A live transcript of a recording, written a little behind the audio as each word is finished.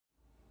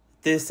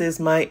This is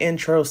my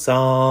intro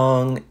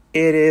song.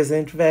 It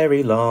isn't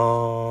very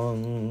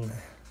long.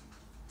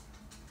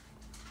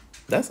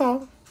 That's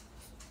all.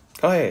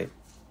 Go ahead.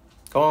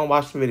 Go on,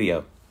 watch the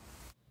video.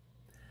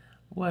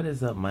 What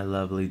is up, my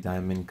lovely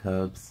diamond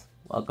cubs?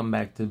 Welcome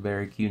back to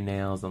BEARY Q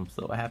Nails. I'm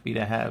so happy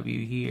to have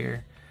you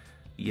here.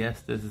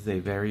 Yes, this is a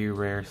very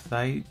rare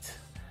sight.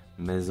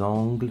 Mes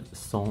ongles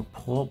sont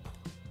propres.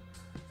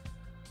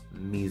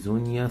 Mis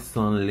uñas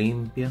son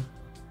limpias.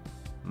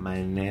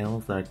 My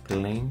nails are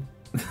clean.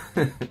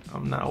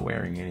 I'm not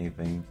wearing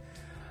anything.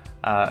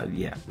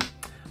 Yeah.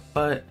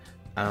 But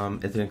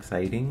it's an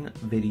exciting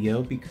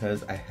video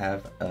because I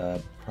have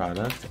a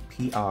product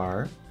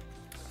PR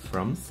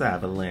from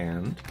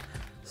SAVILAND.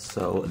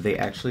 So they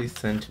actually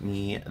sent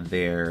me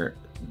their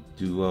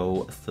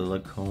duo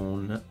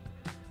silicone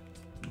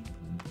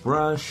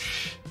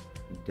brush,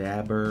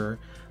 dabber,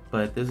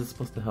 but this is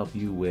supposed to help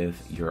you with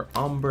your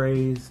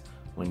ombres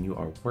when you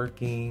are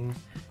working.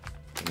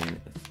 And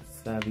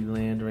it's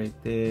SAVILAND right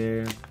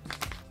there.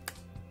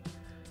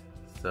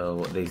 So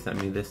they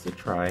sent me this to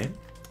try.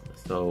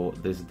 So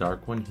this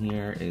dark one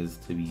here is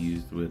to be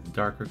used with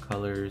darker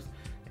colors,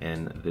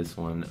 and this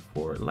one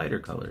for lighter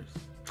colors.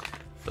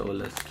 So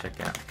let's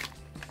check out.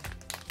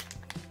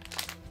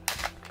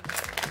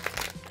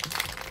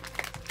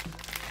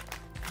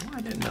 Oh,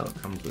 I didn't know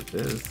it comes with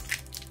this.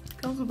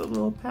 It comes with a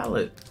little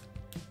palette.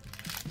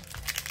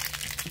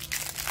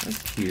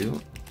 That's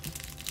cute.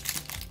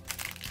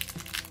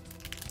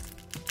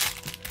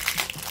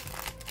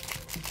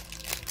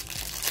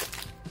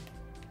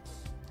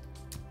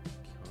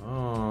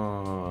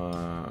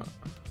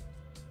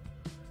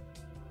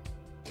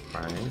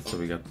 Alright, so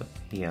we got the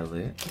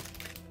palette.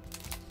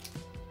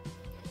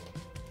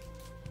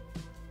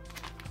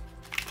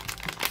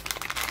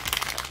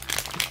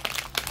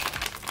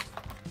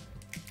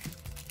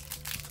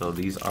 So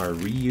these are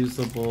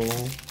reusable.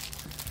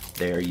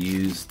 They are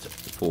used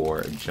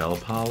for gel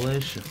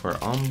polish, for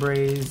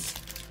ombres.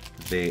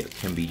 They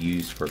can be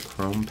used for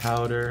chrome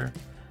powder.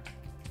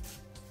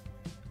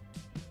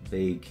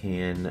 They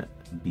can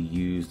be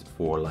used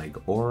for like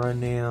aura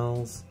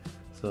nails.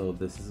 So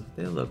this is what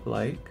they look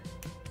like.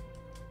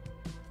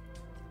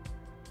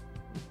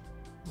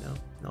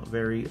 Not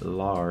very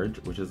large,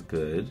 which is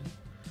good.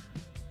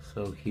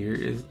 So here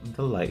is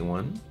the light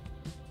one.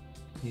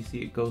 You see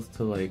it goes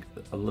to like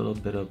a little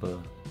bit of a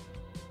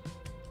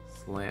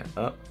slant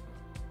up,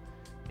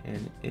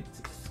 and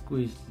it's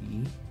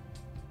squishy.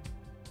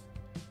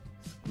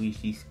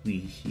 Squishy,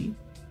 squishy.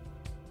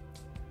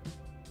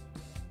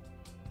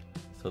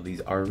 So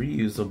these are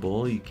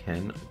reusable. You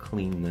can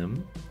clean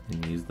them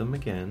and use them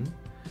again.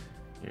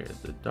 Here's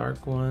the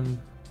dark one.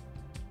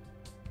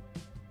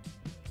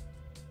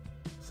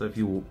 So if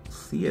you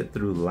see it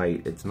through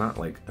light, it's not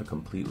like a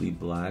completely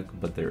black,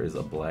 but there is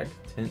a black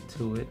tint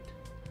to it.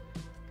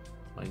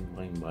 Bang,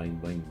 bang, bang,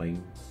 bang,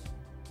 bang.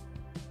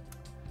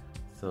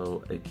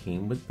 So it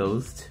came with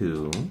those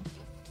two.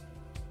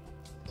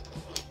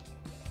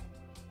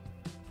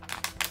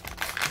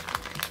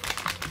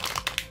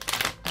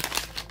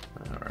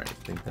 Alright, I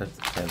think that's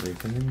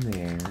everything in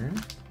there.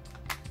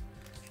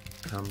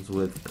 Comes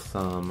with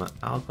some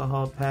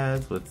alcohol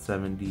pads with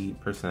 70%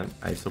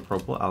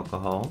 isopropyl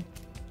alcohol.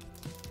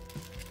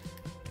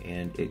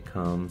 And it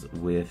comes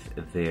with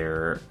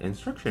their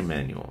instruction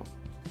manual.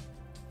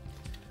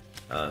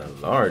 A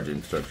large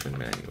instruction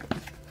manual.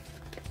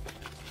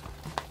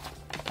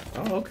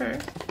 Oh, okay.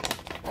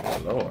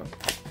 Oh, Lord.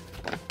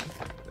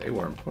 They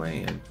weren't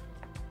playing.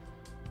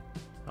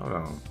 Hold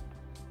on.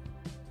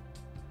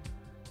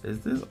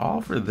 Is this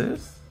all for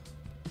this?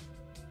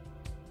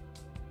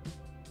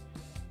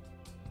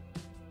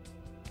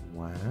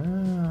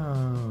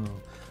 Wow.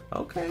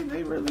 Okay,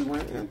 they really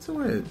went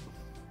into it.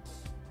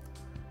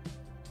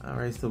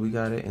 Alright, so we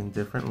got it in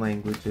different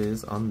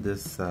languages on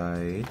this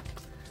side.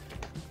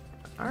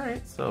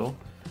 Alright, so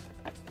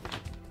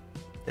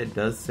it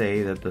does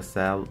say that the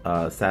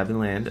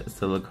SAVILAND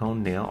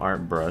Silicone Nail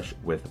Art Brush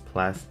with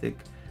plastic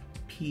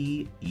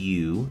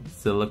PU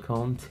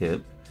silicone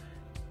tip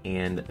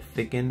and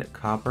thickened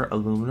copper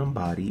aluminum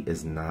body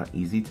is not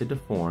easy to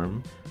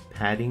deform,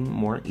 padding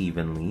more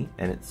evenly,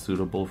 and it's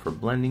suitable for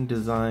blending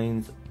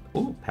designs.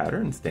 Ooh,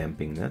 pattern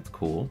stamping, that's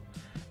cool.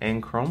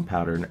 And chrome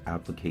powder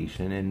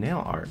application and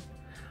nail art.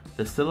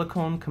 The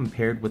silicone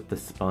compared with the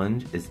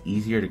sponge is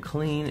easier to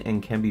clean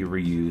and can be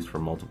reused for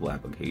multiple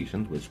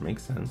applications, which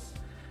makes sense,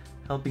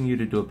 helping you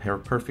to do a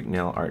perfect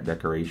nail art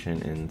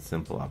decoration in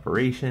simple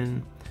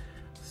operation.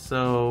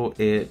 So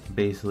it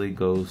basically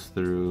goes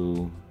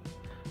through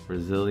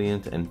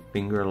resilient and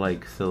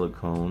finger-like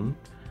silicone.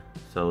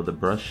 So the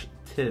brush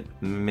tip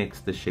mimics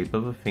the shape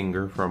of a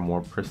finger for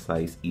more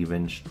precise,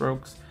 even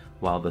strokes,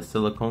 while the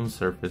silicone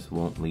surface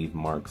won't leave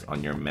marks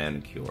on your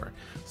manicure.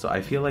 So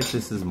I feel like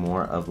this is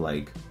more of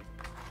like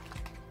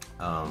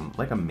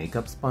a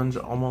makeup sponge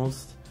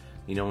almost.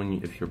 You know,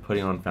 if you're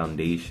putting on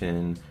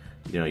foundation,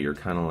 you know, you're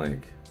kind of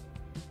like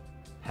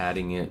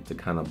patting it to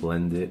kind of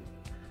blend it.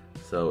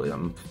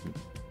 So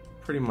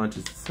pretty much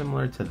it's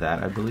similar to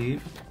that, I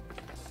believe.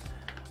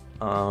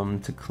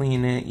 To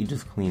clean it, you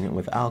just clean it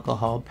with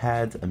alcohol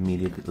pads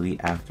immediately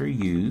after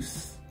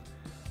use.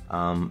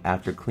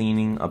 After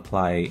cleaning,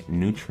 apply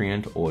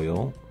nutrient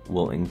oil.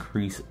 Will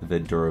increase the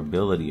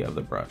durability of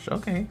the brush.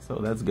 Okay, so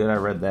that's good. I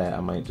read that. I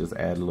might just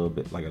add a little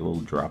bit, like a little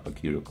drop of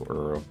cuticle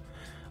oil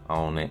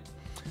on it.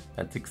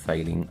 That's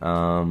exciting.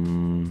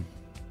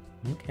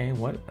 Okay,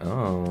 what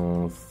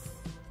else?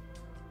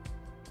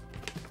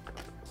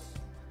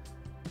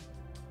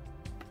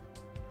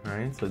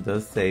 Alright, so it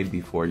does say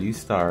before you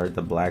start,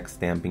 the black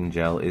stamping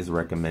gel is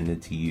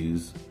recommended to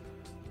use.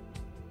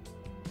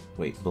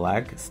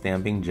 Black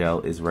stamping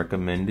gel is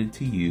recommended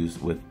to use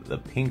with the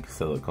pink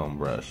silicone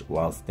brush,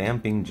 while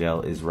stamping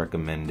gel is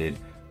recommended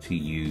to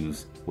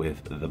use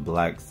with the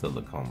black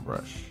silicone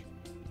brush.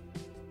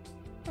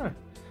 Huh.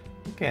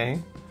 Okay.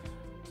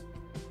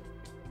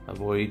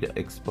 Avoid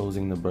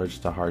exposing the brush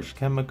to harsh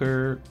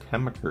chemicals.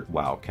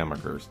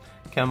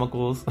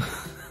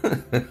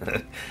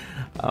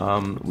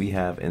 We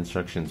have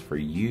instructions for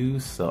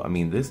use. So, I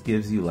mean, this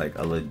gives you like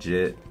a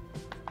legit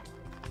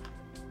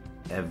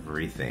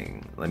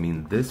everything. I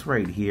mean, this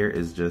right here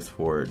is just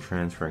for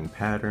transferring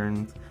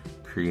patterns,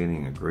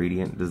 creating a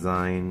gradient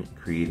design,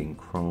 creating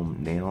chrome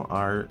nail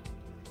art,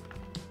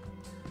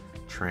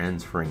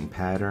 transferring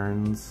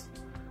patterns.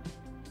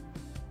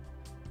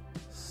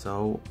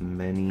 So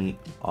many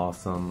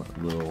awesome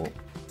little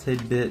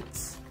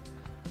tidbits.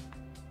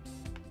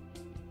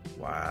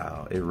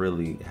 Wow, it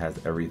really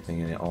has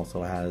everything, and it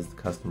also has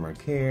customer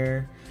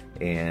care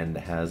and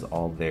has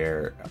all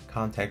their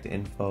contact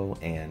info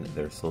and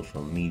their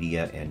social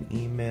media and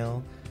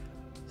email.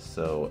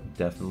 So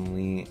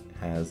definitely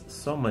has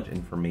so much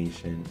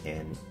information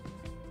and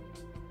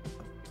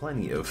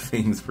plenty of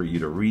things for you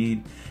to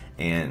read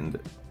and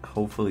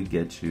hopefully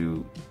get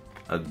you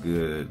a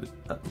good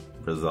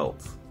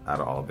result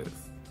out of all this.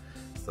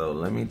 So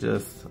let me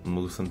just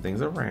move some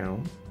things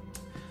around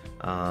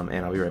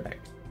and I'll be right back.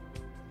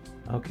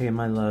 Okay,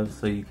 my love,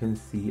 so you can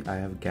see I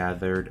have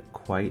gathered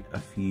quite a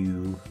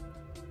few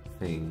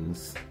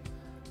things.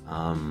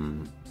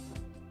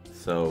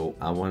 So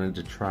I wanted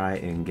to try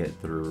and get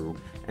through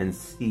and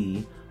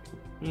see,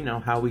 you know,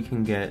 how we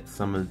can get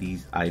some of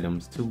these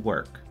items to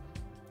work.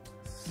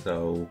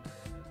 So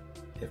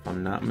if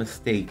I'm not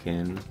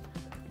mistaken,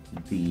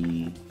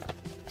 the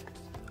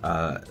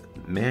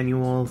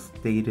manual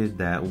stated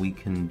that we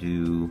can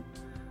do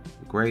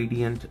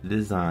gradient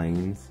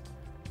designs,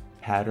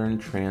 pattern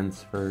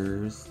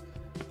transfers,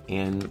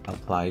 and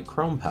apply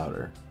chrome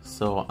powder.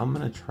 So I'm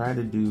gonna try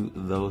to do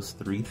those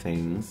three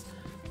things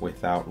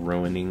without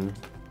ruining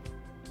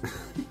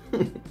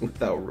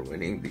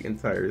the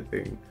entire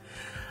thing.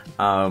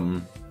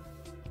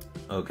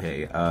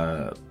 Okay,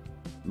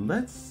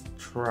 let's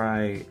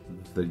try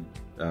the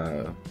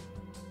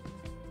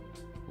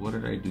what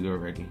did I do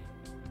already?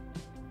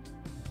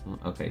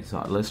 Okay,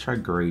 so let's try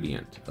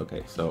gradient.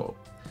 Okay, so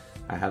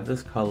I have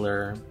this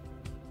color,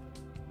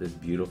 this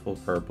beautiful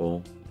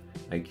purple.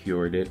 I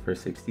cured it for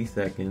 60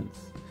 seconds.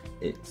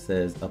 It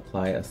says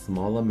apply a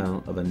small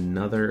amount of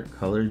another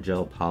color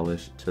gel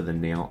polish to the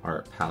nail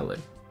art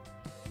palette.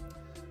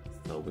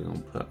 So we're gonna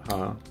put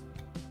let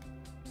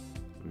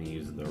me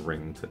use the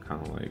ring to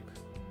kind of like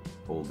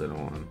hold it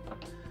on.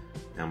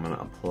 And I'm gonna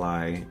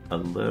apply a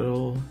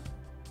little,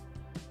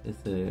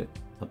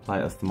 apply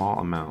a small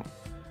amount.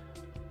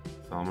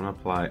 So I'm gonna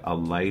apply a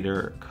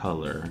lighter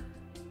color.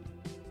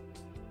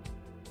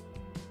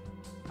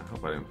 I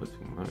hope I didn't put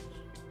too much.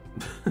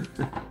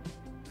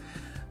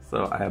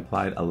 So I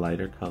applied a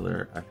lighter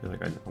color. I feel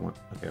like I want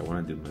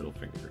to do middle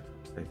finger.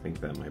 I think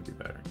that might be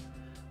better,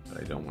 but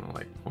I don't want to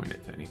like point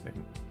it to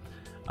anything.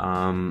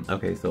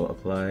 Okay, so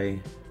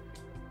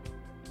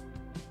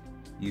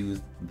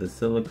use the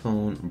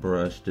silicone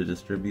brush to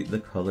distribute the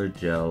color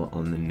gel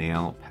on the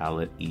nail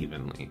palette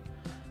evenly.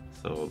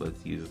 So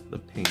let's use the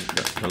pink,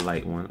 the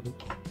light one,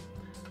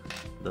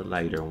 the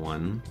lighter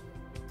one.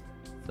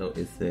 So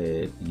it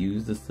said,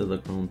 use the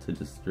silicone to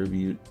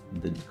distribute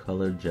the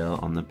color gel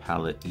on the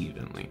palette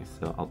evenly.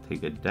 So I'll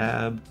take a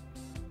dab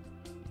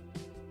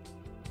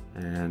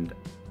and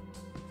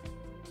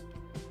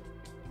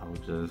I'll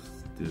just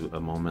do a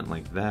moment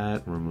like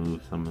that,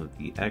 remove some of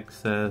the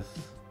excess.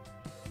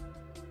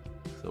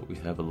 So we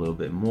have a little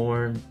bit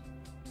more.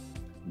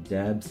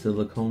 Dab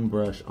silicone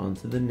brush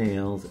onto the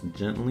nails,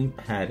 gently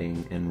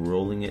patting and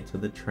rolling it to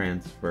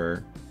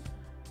transfer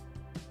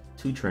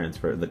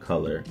the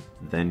color,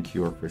 then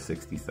cure for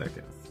 60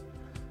 seconds.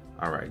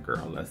 All right,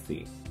 girl, let's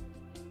see.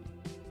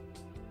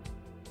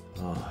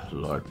 Oh,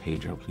 Lord,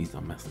 Pedro, please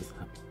don't mess this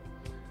up.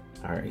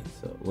 All right,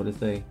 so what does it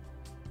say?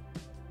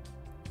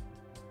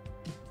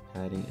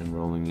 Patting and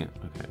rolling it.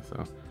 Okay,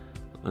 so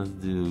let's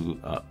do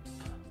up.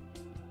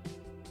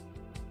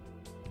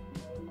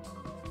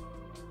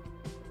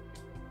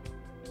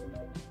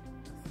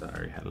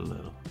 Sorry, had a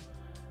little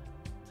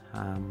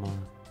time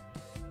on.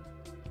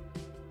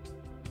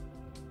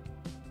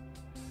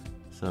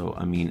 So,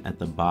 I mean, at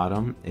the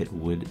bottom, it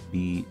would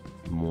be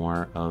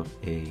more of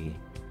a,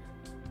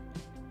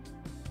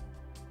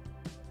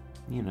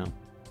 you know,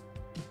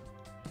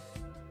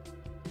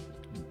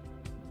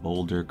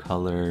 bolder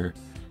color.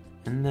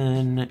 And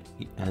then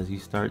as you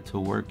start to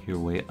work your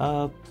way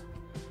up,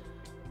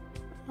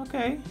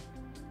 okay,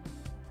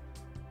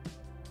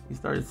 you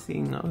started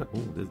seeing, oh,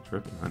 this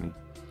dripping, honey.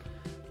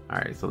 All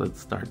right, so let's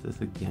start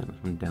this again.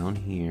 From down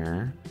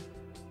here,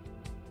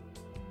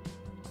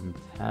 I'm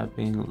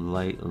tapping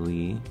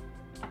lightly.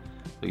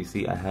 So you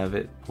see I have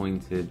it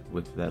pointed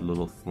with that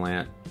little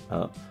slant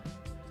up.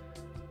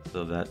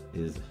 So that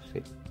is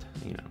fit,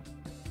 you know,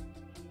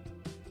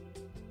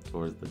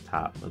 towards the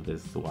top of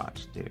this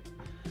swatch stick.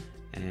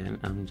 And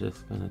I'm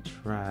just gonna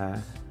try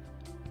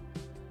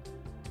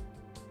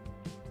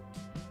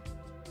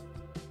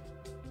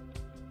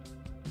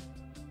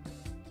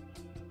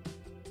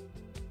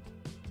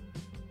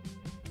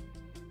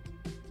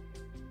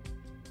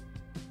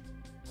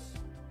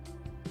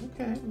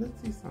okay,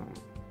 let's see some.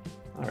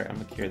 All right, I'm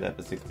gonna cure that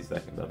for 60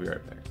 seconds. I'll be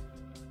right back.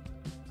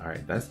 All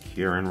right, that's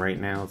curing right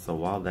now. So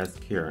while that's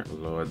curing,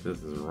 Lord,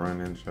 this is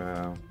running,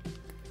 child.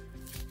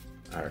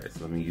 All right,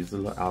 so let me use the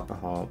little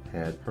alcohol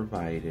pad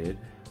provided.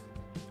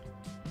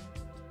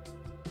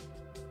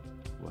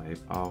 Wipe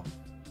off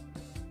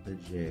the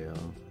gel,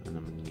 and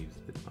I'm gonna use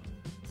this.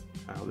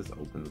 How this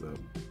opens up.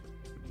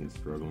 I'm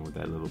struggling with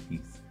that little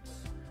piece,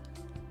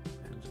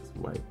 and just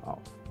wipe off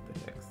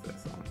the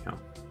excess on him.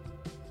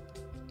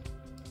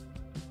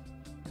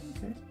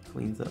 Okay,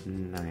 cleans up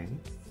nice.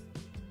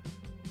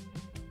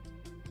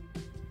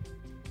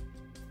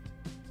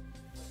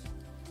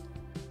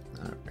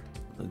 All right,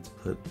 let's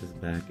put this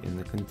back in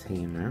the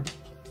container.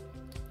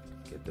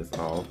 Get this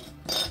off,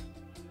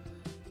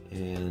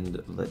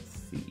 and let's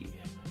see.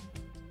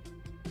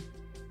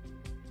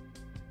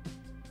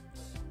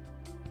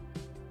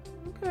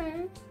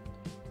 Okay.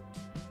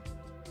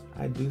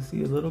 I do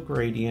see a little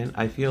gradient.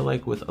 I feel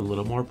like with a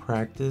little more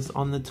practice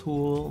on the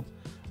tool,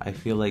 I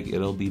feel like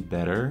it'll be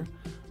better.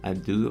 I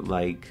do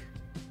like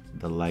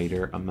the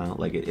lighter amount,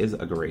 like it is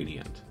a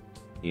gradient.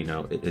 You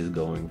know, it is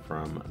going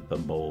from the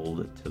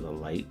bold to the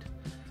light.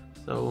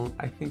 So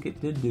I think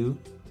it did do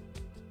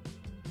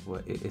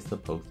what it is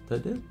supposed to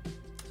do.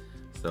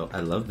 So I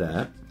love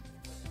that.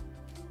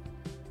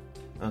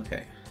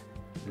 Okay,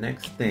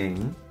 next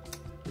thing,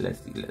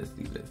 let's see.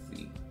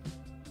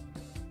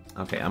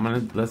 Okay,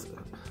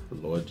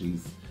 Lord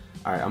jeez.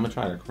 All right, I'm gonna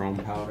try the chrome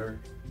powder.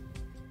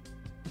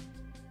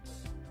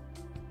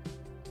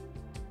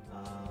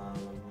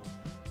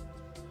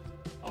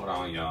 Hold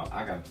on, y'all.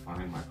 I gotta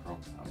find my chrome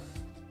powder.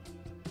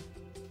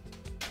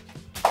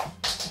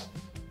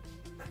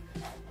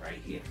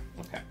 Right here.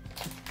 Okay.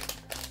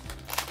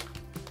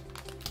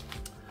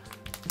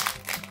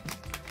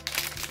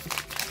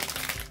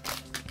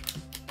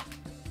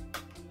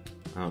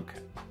 Okay.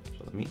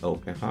 So let me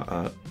open her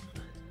up.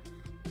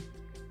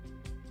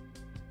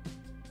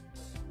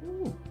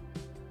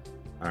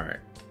 All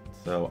right,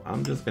 so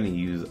I'm just gonna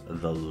use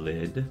the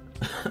lid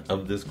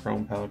of this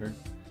chrome powder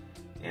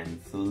and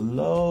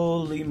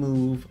slowly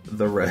move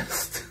the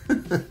rest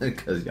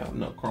because y'all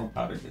know chrome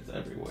powder gets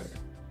everywhere.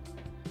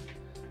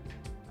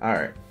 All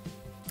right,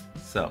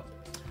 so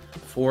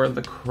for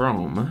the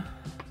chrome,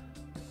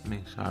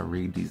 make sure I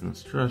read these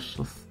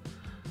instructions.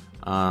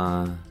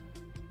 For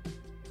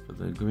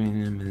the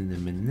green,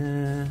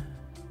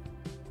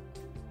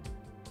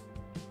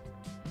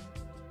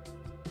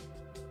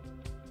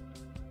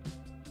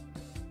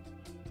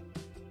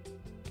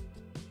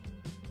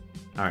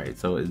 Alright,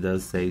 so it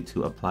does say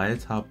to apply a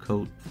top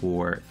coat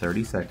for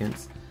 30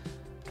 seconds.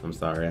 I'm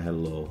sorry, I had a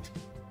little,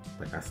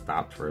 like I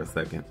stopped for a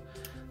second.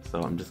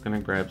 So I'm just gonna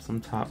grab some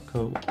top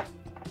coat.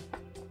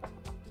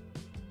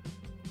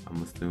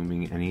 I'm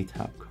assuming any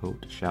top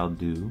coat shall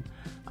do.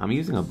 I'm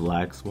using a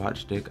black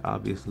swatch stick,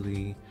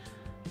 obviously.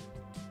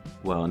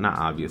 Well, not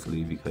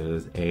obviously,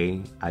 because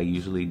I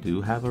usually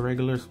do have a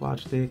regular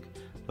swatch stick,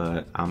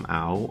 but I'm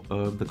out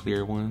of the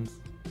clear ones.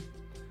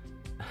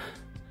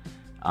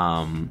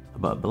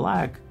 But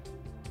black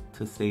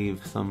to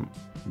save some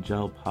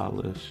gel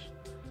polish.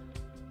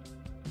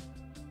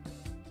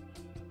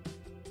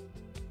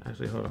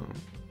 Actually, hold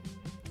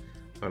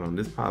on,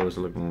 this polish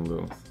looking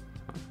loose.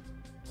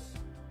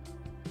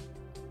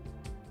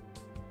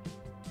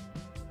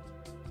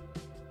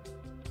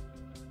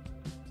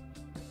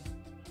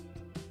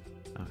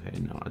 Okay,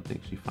 no, I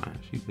think she's fine.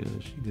 She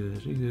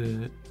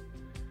good.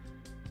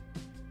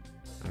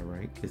 All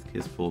right,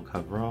 kiss full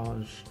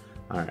coverage.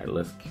 All right,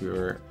 let's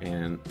cure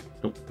and,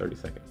 nope, 30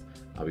 seconds.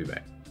 I'll be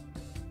back.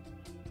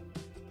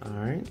 All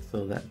right,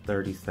 so that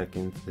 30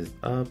 seconds is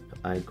up.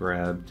 I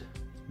grabbed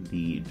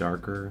the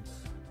darker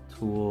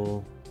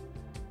tool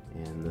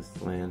and the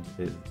slant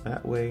is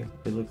that way,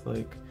 it looks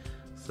like.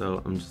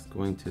 So I'm just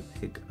going to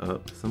pick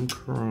up some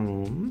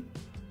chrome.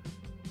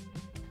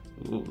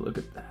 Ooh, look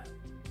at that.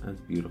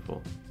 That's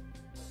beautiful.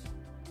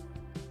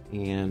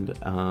 And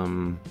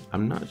I'm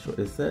not sure,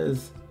 it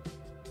says,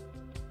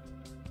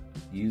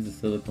 use a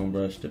silicone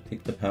brush to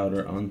pick the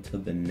powder onto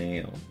the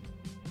nail.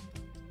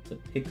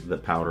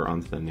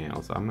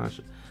 So I'm not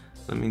sure.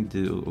 Let me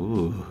do,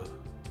 ooh.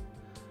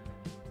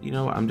 You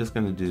know what, I'm just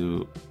gonna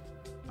do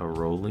a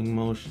rolling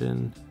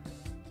motion.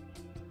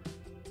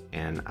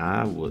 And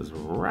I was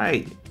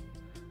right.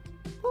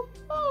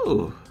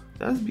 Ooh,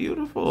 that's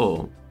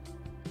beautiful.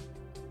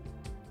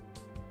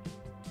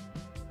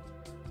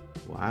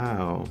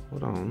 Wow,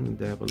 hold on, let me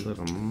dab a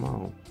little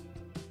more.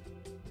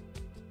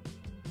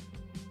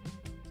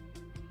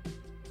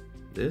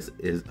 This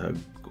is a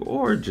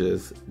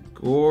gorgeous,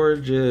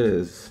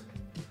 gorgeous.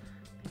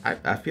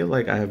 I feel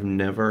like I have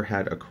never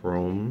had a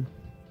chrome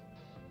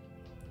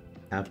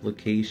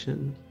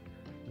application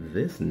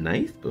this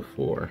nice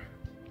before.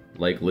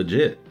 Like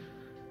legit.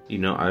 You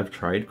know, I've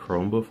tried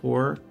chrome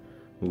before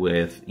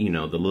with, you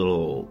know, the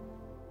little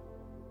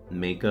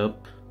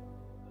makeup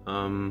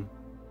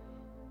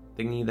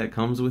thingy that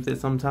comes with it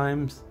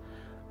sometimes.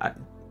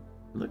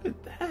 Look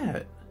at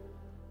that.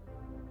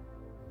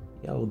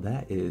 Yo,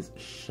 that is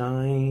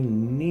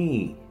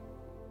shiny.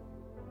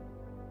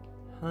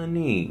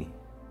 Honey.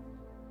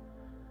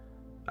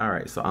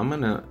 Alright, so I'm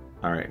gonna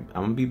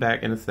be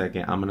back in a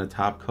second. I'm gonna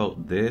top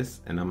coat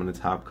this and I'm gonna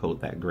top coat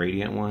that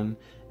gradient one,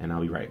 and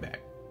I'll be right back.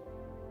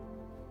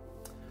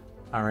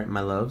 Alright,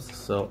 my loves,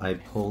 so I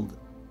pulled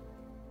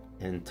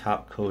and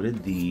top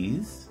coated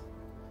these.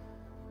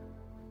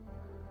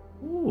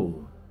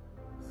 Ooh.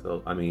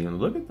 So, I mean,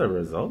 look at the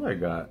result I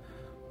got.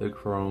 The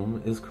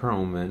chrome is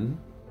chroming.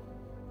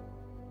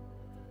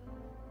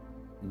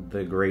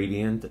 The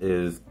gradient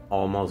is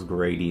almost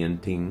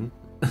gradienting.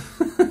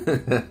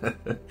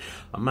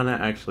 I'm gonna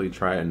actually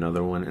try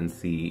another one and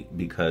see,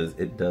 because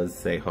it does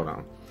say, hold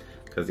on,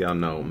 because y'all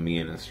know me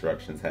and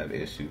instructions have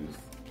issues.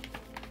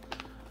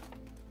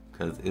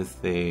 Because it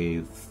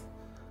says,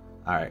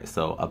 alright,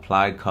 so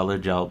apply color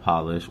gel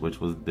polish, which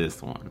was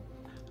this one.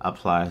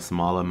 Apply a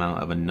small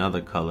amount of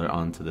another color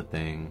onto the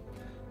thing,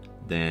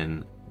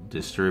 then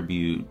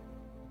distribute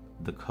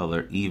the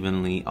color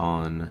evenly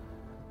on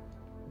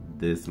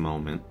this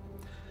moment,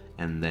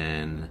 and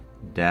then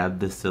dab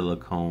the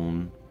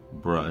silicone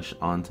brush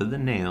onto the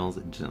nails,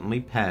 gently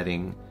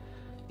patting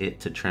it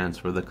to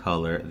transfer the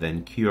color,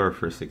 then cure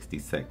for 60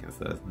 seconds.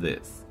 That's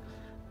this.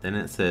 Then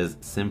it says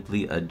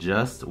simply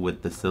adjust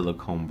with the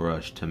silicone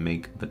brush to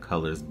make the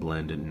colors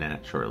blend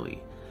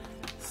naturally.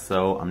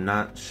 So I'm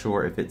not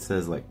sure if it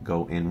says like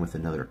go in with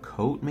another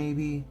coat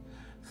maybe.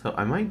 So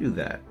I might do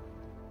that.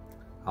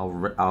 I'll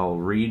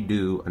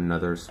redo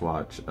another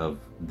swatch of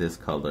this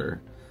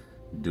color,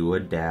 do a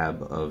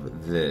dab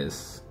of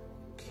this,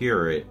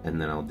 cure it, and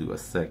then I'll do a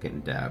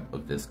second dab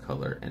of this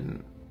color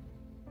and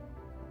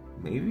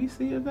maybe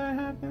see if that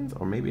happens.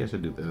 Or maybe I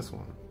should do this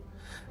one.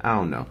 I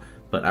don't know.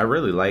 But I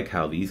really like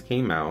how these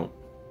came out.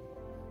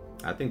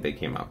 I think they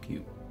came out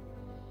cute.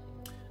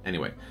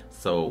 Anyway,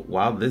 so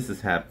while this is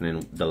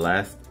happening, the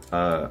last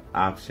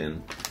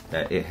option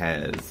that it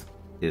has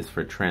is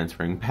for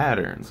transferring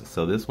patterns.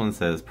 So this one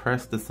says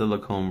press the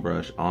silicone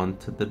brush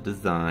onto the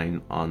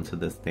design onto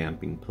the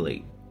stamping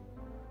plate.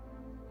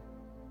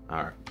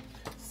 Alright,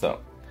 so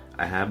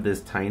I have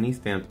this tiny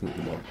stamping,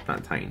 well,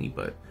 not tiny,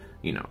 but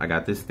you know, I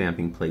got this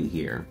stamping plate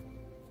here.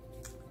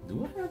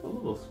 Do I have a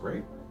little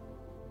scraper?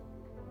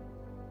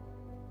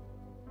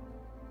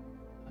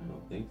 I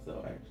don't think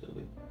so,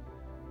 actually.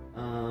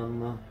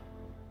 I'll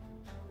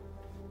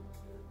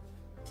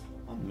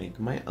make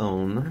my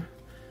own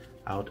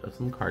out of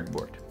some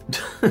cardboard.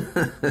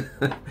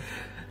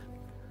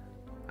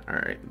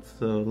 Alright,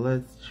 so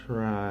let's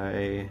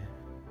try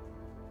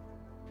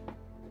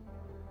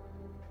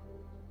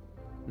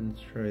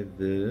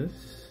this.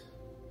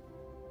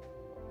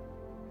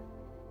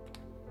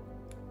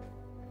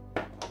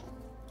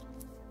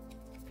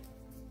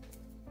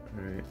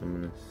 Alright,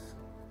 I'm gonna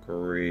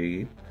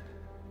scrape.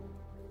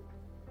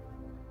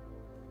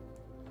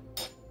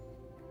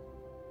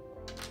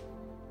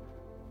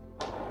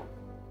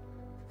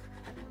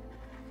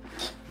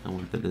 I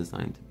want the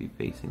design to be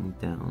facing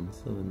down,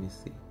 so let me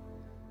see.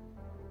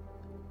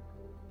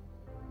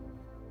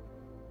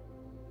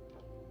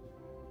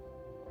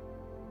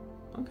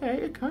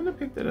 Okay, it kind of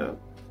picked it up.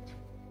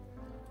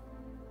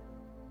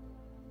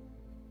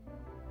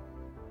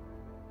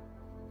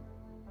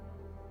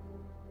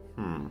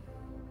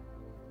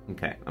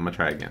 Okay, I'm gonna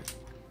try again.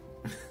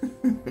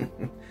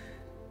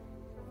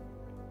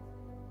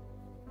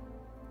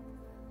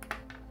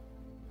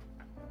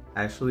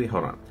 Actually,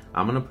 hold on.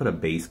 I'm gonna put a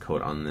base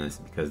coat on this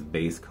because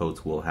base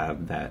coats will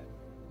have that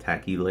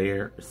tacky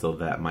layer, so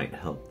that might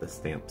help the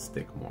stamp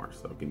stick more.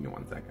 So give me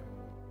 1 second.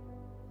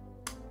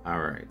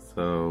 Alright,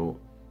 so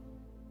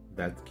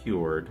that's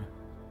cured.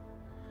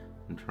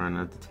 I'm trying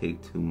not to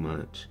take too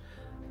much.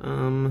 I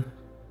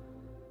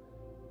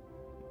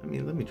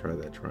mean, let me try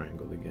that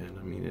triangle again.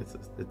 I mean, it's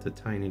a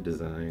tiny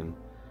design.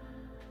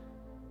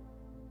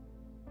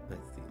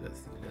 Let's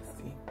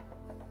see.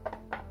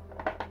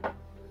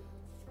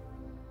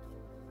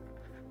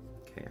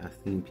 Okay, I've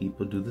seen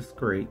people do the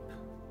scrape.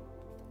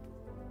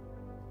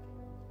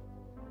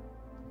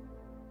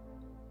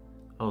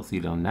 Oh, see,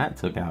 then that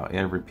took out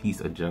every piece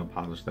of gel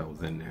polish that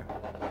was in there.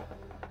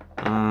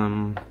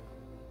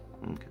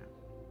 Okay.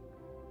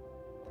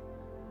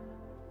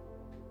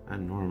 I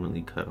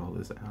normally cut all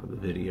this out of the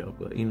video,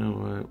 but you know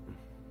what?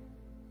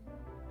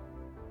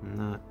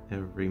 Not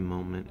every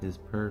moment is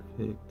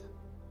perfect.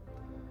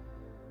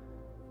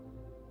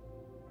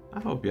 I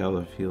hope y'all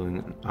are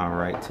feeling all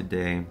right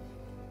today.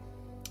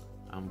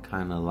 I'm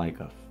kind of like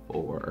a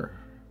 4.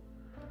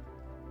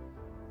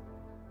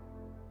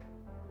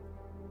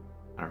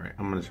 All right,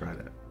 I'm gonna try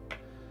that.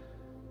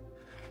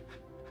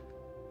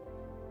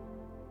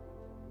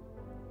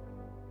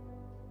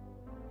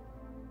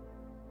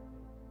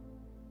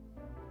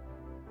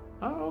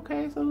 Oh,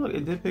 okay, so look,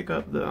 it did pick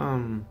up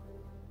the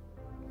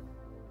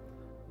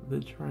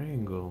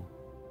triangle.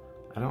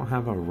 I don't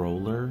have a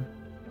roller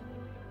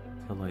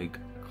to like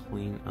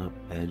clean up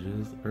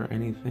edges or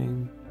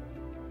anything,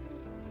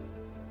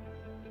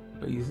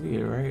 but you see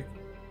it, right?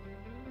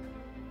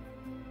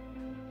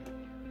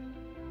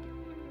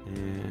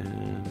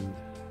 And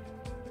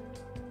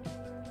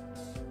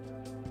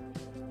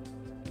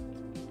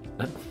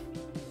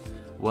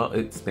well,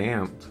 it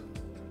stamped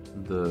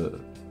the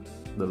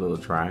little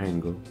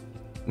triangle.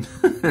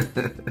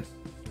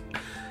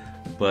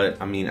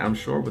 But I mean, I'm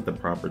sure with the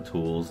proper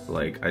tools,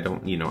 like I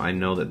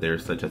know that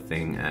there's such a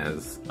thing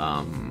as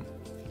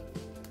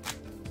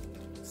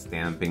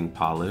stamping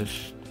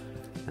polish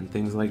and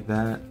things like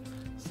that.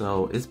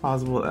 So it's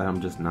possible that I'm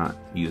just not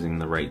using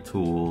the right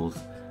tools,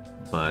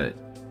 but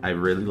I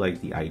really like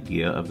the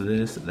idea of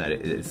this, that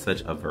it is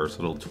such a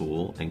versatile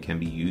tool and can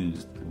be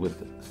used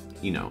with,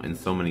 in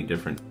so many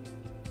different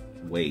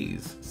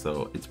ways.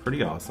 So it's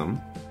pretty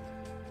awesome.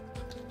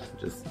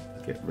 Just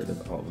get rid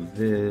of all of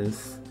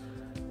this.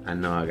 I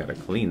know I gotta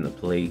clean the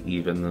plate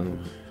even though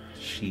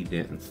she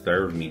didn't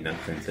serve me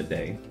nothing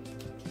today.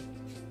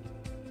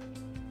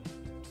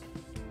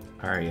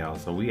 Alright y'all,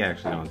 so we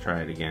actually gonna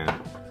try it again.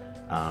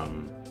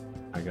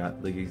 I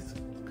got these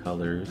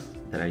colors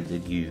that I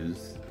did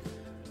use.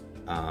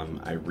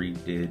 I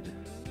redid,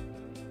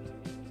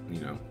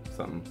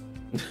 something.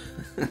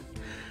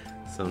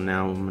 So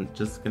now I'm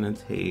just gonna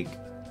take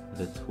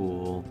the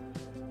tool,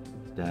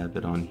 dab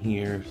it on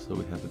here so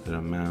we have a good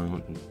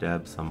amount, and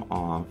dab some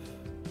off.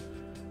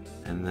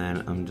 And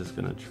then I'm just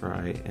gonna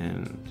try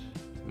and,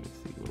 let me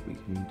see what we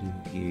can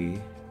do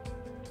here.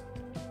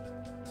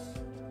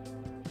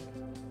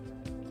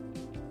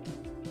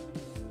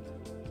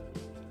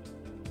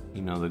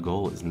 The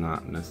goal is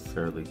not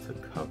necessarily to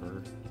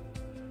cover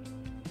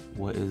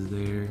what is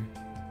there.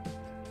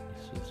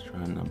 It's just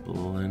trying to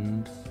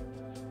blend.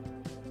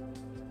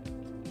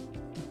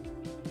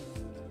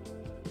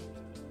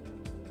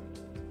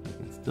 I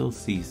can still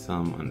see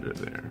some under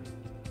there.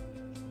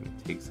 Let me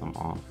take some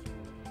off.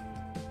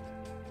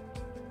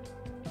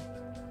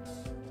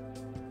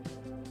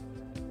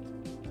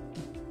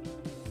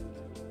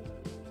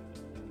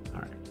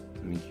 Alright,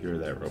 let me cure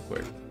that real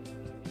quick.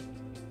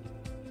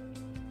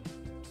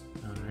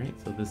 Alright,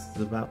 so this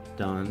is about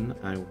done.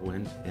 I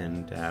went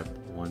and dabbed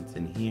once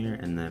in here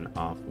and then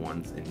off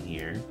once in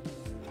here.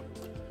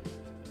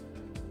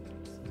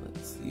 So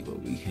let's see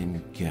what we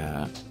can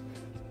get.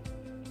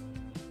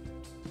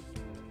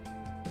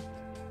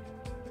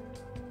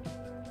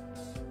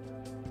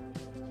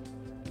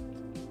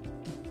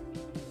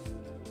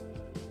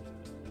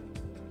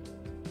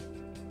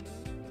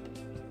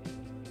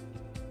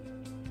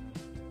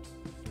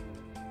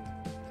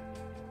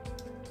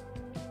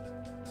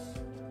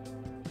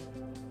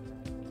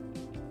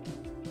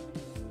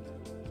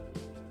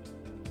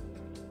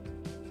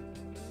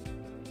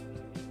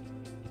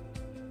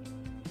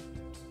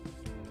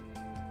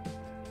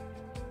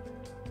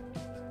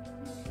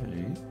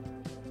 Okay.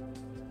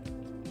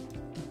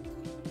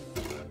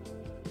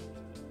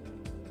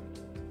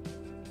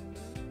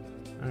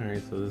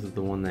 Alright, so this is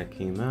the one that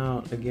came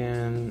out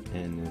again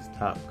and is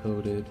top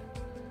coated.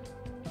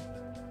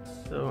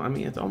 So, I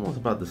mean, it's almost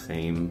about the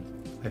same.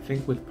 I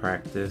think with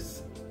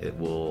practice, it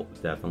will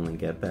definitely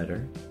get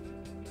better,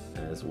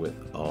 as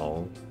with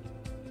all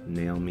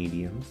nail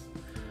mediums.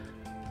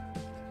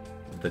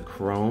 The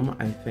chrome,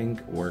 I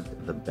think,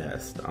 worked the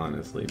best,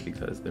 honestly,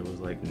 because there was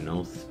like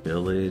no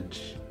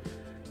spillage.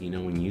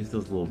 When you use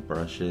those little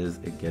brushes,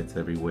 it gets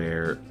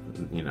everywhere.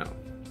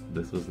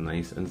 This was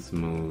nice and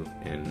smooth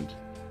and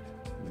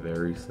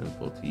very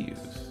simple to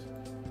use.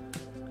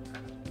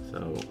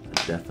 So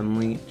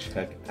definitely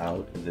check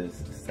out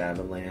this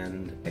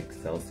SAVILAND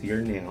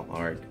Excelsior Nail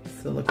Art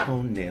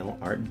Silicone Nail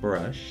Art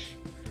Brush.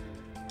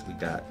 We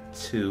got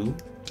 2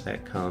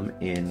 that come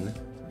in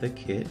the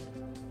kit.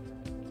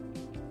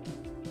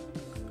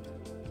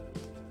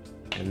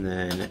 And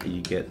then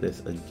you get this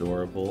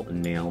adorable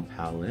nail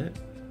palette.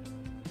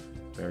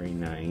 Very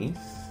nice.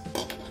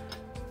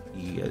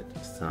 You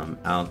get some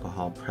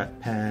alcohol prep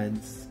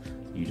pads.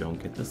 You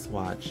don't get the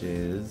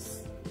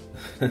swatches.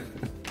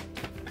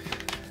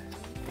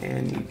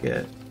 And you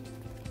get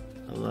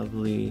a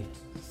lovely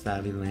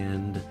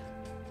SAVILAND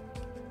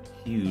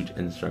huge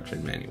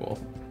instruction manual.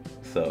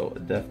 So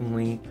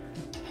definitely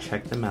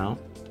check them out.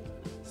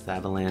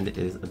 SAVILAND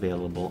is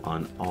available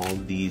on all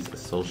these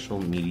social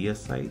media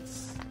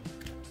sites.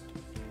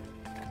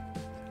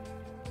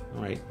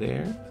 Right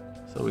there.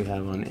 So we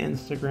have on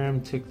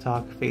Instagram,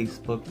 TikTok,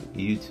 Facebook,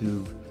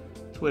 YouTube,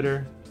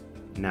 Twitter,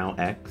 now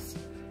X,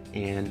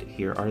 and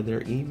here are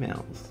their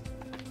emails.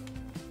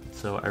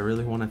 So I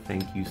really want to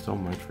thank you so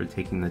much for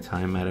taking the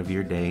time out of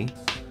your day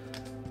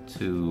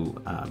to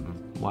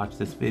watch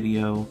this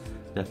video,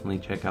 definitely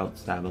check out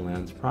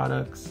SAVILAND's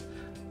products.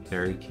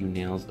 BEARY Q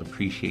Nails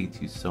appreciates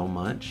you so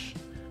much.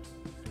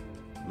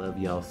 Love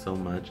y'all so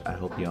much. I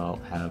hope y'all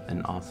have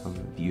an awesome,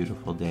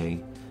 beautiful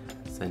day.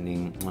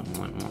 Sending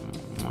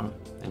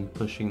and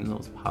pushing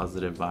those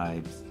positive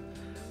vibes.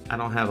 I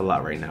don't have a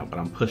lot right now, but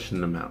I'm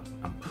pushing them out.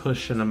 I'm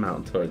pushing them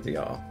out towards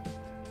y'all.